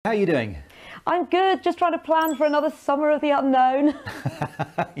How are you doing? I'm good, just trying to plan for another summer of the unknown.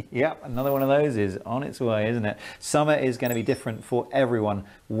 Yep, another one of those is on its way, isn't it? Summer is going to be different for everyone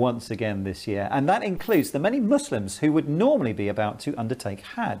once again this year, and that includes the many Muslims who would normally be about to undertake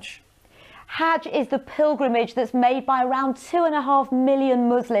Hajj. Hajj is the pilgrimage that's made by around 2.5 million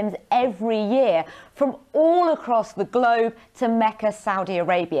Muslims every year from all across the globe to Mecca, Saudi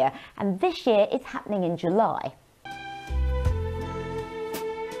Arabia. And this year it's happening in July.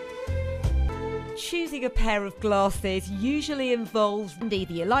 Choosing a pair of glasses usually involves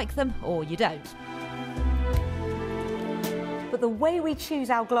either you like them or you don't. But the way we choose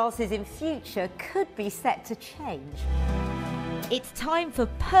our glasses in future could be set to change. It's time for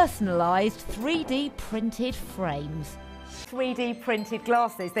personalised 3D printed frames. 3D printed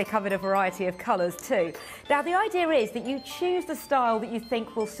glasses, they come in a variety of colours too. Now the idea is that you choose the style that you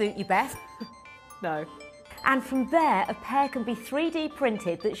think will suit you best. No. And from there, a pair can be 3D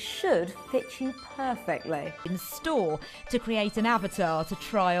printed that should fit you perfectly. In store to create an avatar to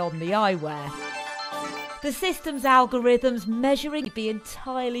try on the eyewear. The system's algorithms measuring be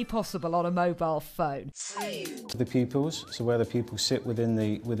entirely possible on a mobile phone. The pupils, so where the pupils sit within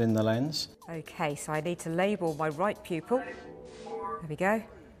the lens. Okay, so I need to label my right pupil. There we go.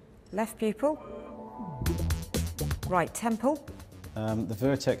 Left pupil. Right temple. The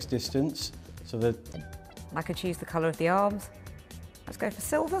vertex distance, so that I can choose the colour of the arms. Let's go for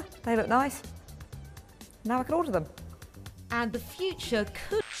silver. They look nice. Now I can order them. And the future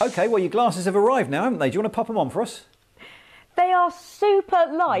could... OK, well, your glasses have arrived now, haven't they? Do you want to pop them on for us? They are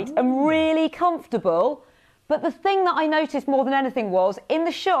super light and really comfortable. But the thing that I noticed more than anything was, in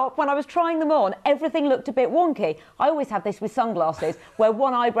the shop, when I was trying them on, everything looked a bit wonky. I always have this with sunglasses, where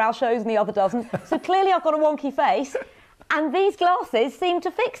one eyebrow shows and the other doesn't. So clearly I've got a wonky face. And these glasses seem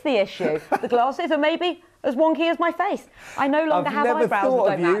to fix the issue. The glasses are maybe as wonky as my face. I no longer have eyebrows that don't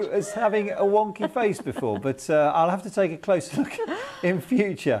match. I've never thought of you as having a wonky face before, but I'll have to take a closer look in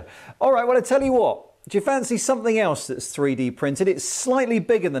future. All right, well, I tell you what. Do you fancy something else that's 3D printed? It's slightly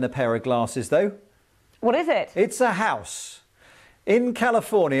bigger than a pair of glasses, though. What is it? It's a house. In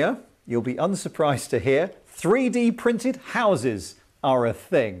California, you'll be unsurprised to hear, 3D printed houses are a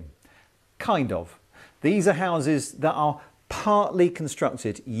thing. Kind of. These are houses that are partly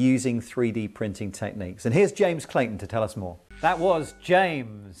constructed using 3D printing techniques. And here's James Clayton to tell us more. That was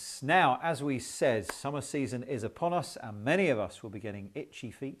James. Now, as we said, summer season is upon us and many of us will be getting itchy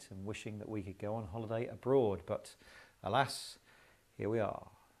feet and wishing that we could go on holiday abroad. But alas, here we are.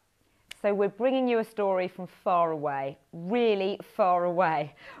 So we're bringing you a story from far away, really far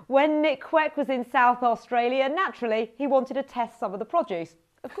away. When Nick Queck was in South Australia, naturally, he wanted to test some of the produce.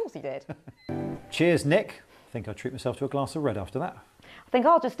 Of course he did. Cheers, Nick. I think I'll treat myself to a glass of red after that. I think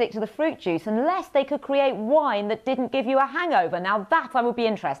I'll just stick to the fruit juice unless they could create wine that didn't give you a hangover. Now that I would be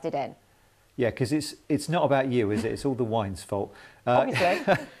interested in. Yeah, because it's not about you, is it? It's all the wine's fault. Obviously.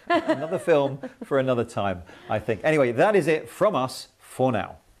 Another film for another time, I think. Anyway, that is it from us for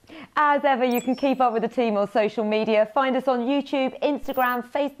now. As ever, you can keep up with the team on social media. Find us on YouTube, Instagram,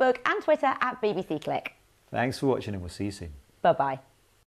 Facebook and Twitter at BBC Click. Thanks for watching and we'll see you soon. Bye-bye.